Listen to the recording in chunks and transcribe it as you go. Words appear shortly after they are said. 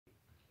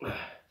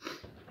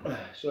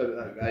Sorry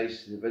about that,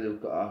 guys. The video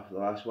cut off the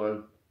last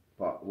one,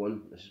 part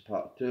one. This is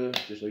part two,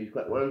 just a wee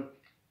quick one.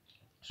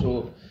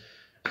 So,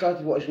 I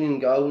started watching Ian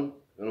Galvin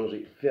when I was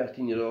like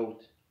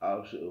 13-year-old. I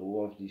absolutely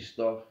loved his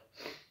stuff,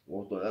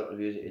 loved all the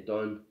interviews that he'd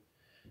done,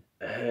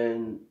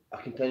 and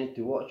I continued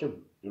to watch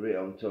him right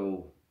up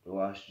until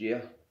last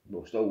year.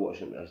 Well, still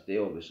watching him to this day,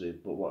 obviously,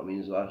 but what I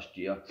mean is last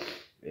year,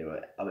 I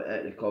went out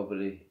of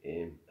recovery,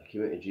 I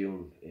came out of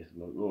jail with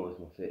my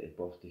 30th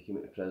birthday, came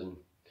out of prison.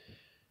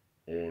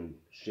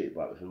 Straight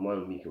back within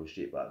 1 week I was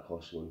straight back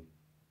hustling,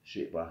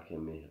 straight back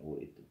in me, I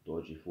wanted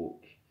dodgy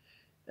folk.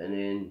 And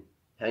then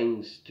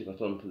things took a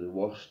turn for the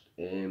worst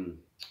in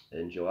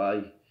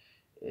July.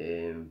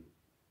 A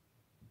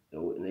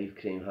knife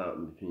crime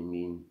happened between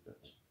me and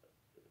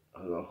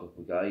another couple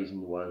of guys in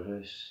the one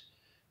house.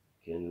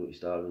 Kind of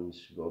stabbings,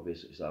 we all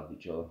basically stabbed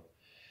each other.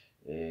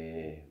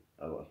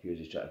 I got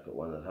accused of trying to cut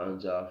one of their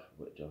hands off,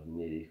 which I've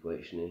no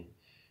recollection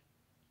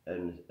of.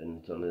 In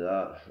return of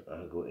that,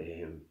 I got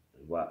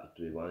whacked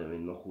with one of my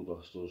knuckle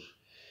dusters.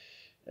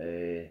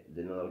 Then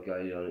another guy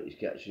ran out his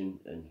kitchen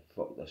and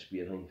fucked a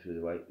spear thing through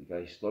the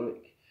guy's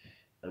stomach.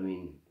 I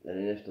mean, and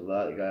then after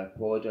that, the guy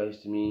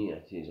apologised to me, I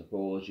took his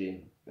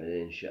apology, and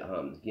then shit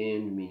happened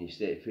again. Me and his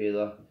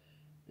stepfather,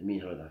 me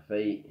and him had a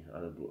fight, I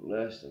had a broken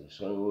wrist, I had a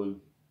sling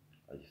on,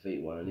 I had to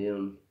fight one of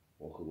them,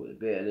 Walker got the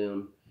better of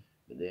him,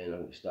 but then I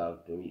got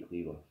stabbed by a meat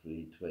cleaver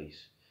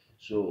twice.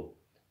 So,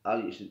 I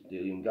used to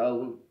do Liam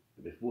Galvin.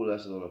 Before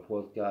this, I done a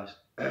podcast,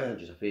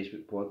 just a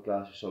Facebook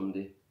podcast with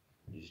somebody,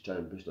 just trying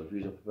to boost our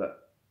views up a bit.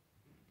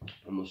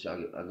 I'm not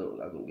saying I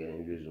don't get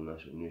any views on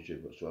this on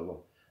YouTube whatsoever.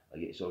 I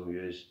get some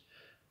views.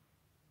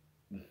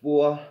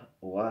 Before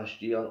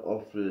last year,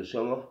 off through the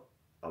summer,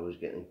 I was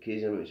getting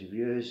crazy amounts of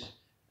views,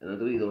 and I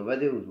deleted all my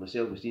videos. My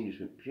self-esteem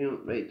just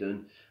went right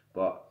down.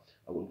 But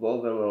I got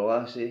involved in a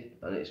lassie,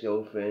 an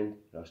ex-girlfriend,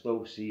 I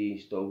still see,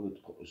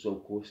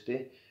 still close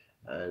to,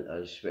 and I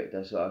respect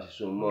this lassie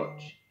so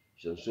much.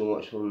 She's done so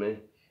much for me,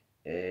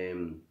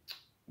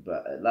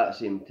 but at that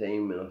same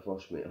time when I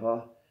first met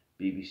her,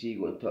 BBC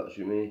got in touch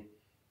with me.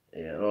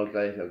 Another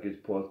guy with a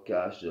good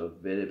podcast, a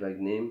very big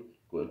name,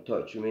 got in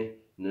touch with me.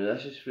 Now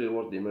this is through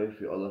word of mouth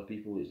with other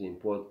people that's doing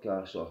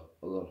podcasts or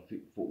other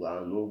folk that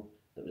I know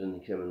that was in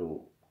the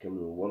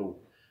criminal world.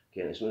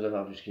 Okay, and as soon as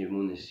I've just came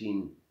on the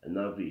scene and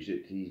I've reached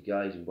out to these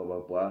guys and blah blah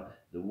blah,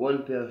 the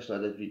one person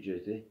I did reach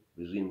out to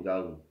was Liam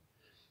Galvin.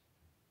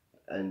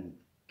 And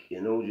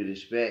in all due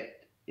respect,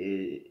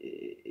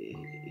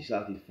 he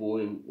started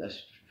following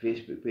this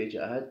Facebook page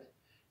that I had.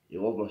 He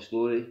loved my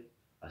story.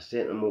 I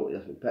sent him all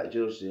different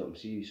pictures to help him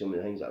see some of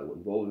the things that I got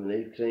involved in the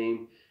knife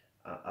crime.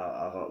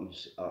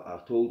 I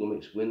told him,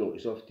 explained all the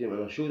stuff to him,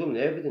 and I showed him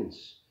the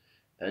evidence.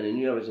 And he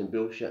knew I wasn't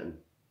bullshitting.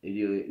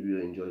 He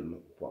really enjoyed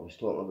what I was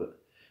talking about.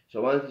 So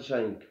I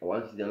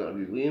wanted to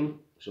interview Liam.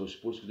 So I was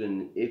supposed to go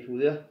down in April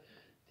there,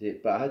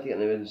 but I had to get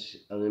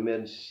an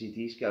emergency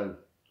CT scan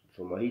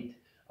for my head.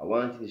 I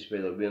wanted to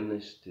spread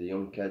awareness to the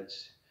young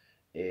kids.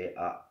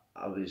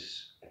 I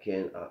was,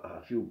 again, I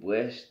feel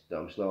blessed that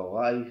I'm still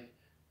alive.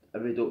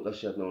 Every doctor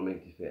said no, I'll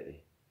make it to 30.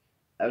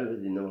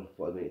 Everybody never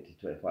thought I'd make it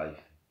to 25.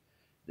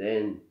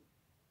 Then,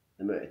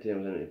 the amount of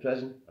time I was in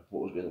prison, I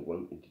thought I was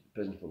going into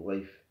prison for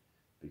life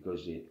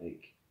because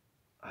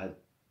I had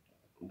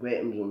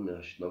weapons on me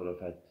I should never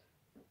have had.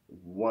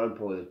 One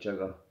pull of the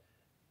trigger,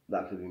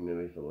 that could have been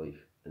my way for life,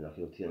 and I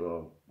could have taken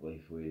another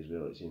life away as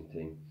well at the same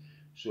time.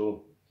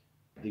 So,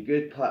 the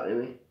good part of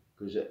me,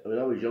 because when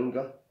I was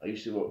younger, I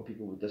used to work with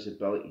people with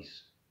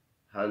disabilities,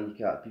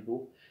 handicapped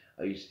people.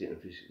 I used to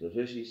take them to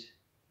their houses,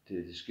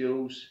 to the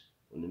schools,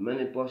 on the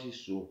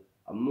minibuses, so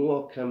I'm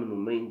not criminal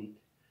minded.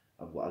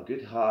 I've got a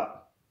good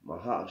heart, my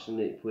heart's in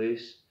the right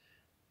place.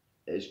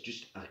 It's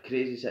just a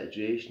crazy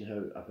situation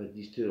how I've had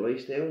these two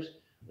lifestyles,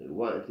 like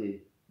wanting to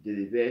do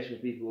the best for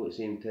people at the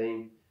same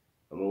time.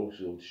 I'm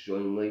also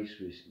destroying lives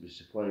with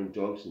supplying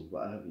drugs and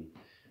what have you.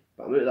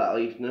 But I'm out of that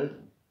life now.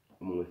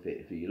 I'm only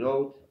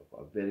 33-year-old, I've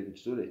got a very good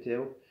story to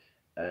tell,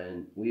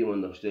 and Liam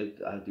understood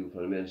that I had to go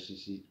for an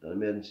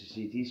emergency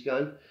CT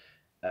scan,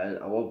 and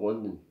I love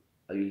London.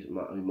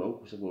 My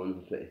uncle lived in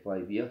London for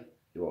 25 years.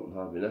 He worked in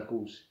Harvey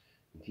Nichols,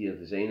 interior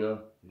designer.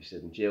 He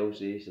stayed in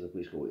Chelsea, stayed in a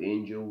place called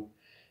Angel.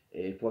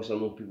 Plus I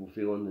know people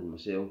from London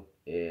myself.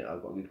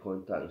 I've got a good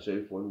contact in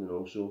South London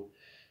also.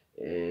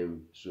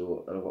 And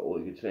I've got a lot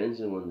of good friends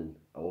in London.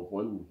 I love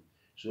London.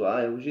 So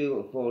I was really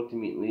looking forward to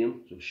meeting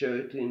Liam. So shout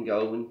out to Liam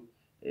Galvin.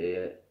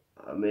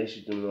 I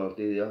messaged him the other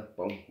day there,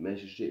 bumped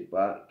message straight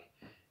back.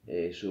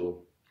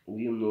 So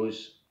Liam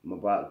knows my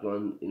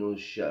background, he knows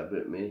shit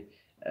about me.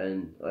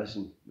 And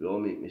listen, we all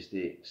make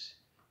mistakes.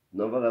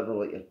 Never ever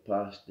let your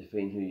past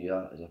define who you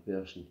are as a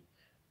person.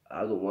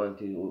 I don't want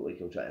to look like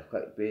I'm trying to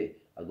clickbait.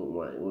 I don't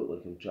want to look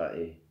like I'm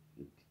trying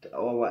to...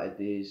 All I want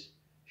to do is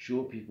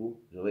show people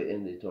the light at the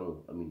end of the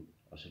tunnel. I mean,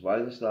 I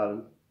survived the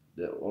stabbing,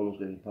 that almost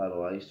got me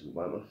paralysed, to go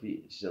back on my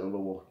feet, still never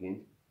walk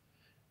again.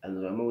 And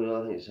there are a million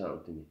other things that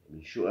happened to me. I've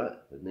been shot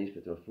at with knives,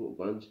 but there were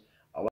photo guns.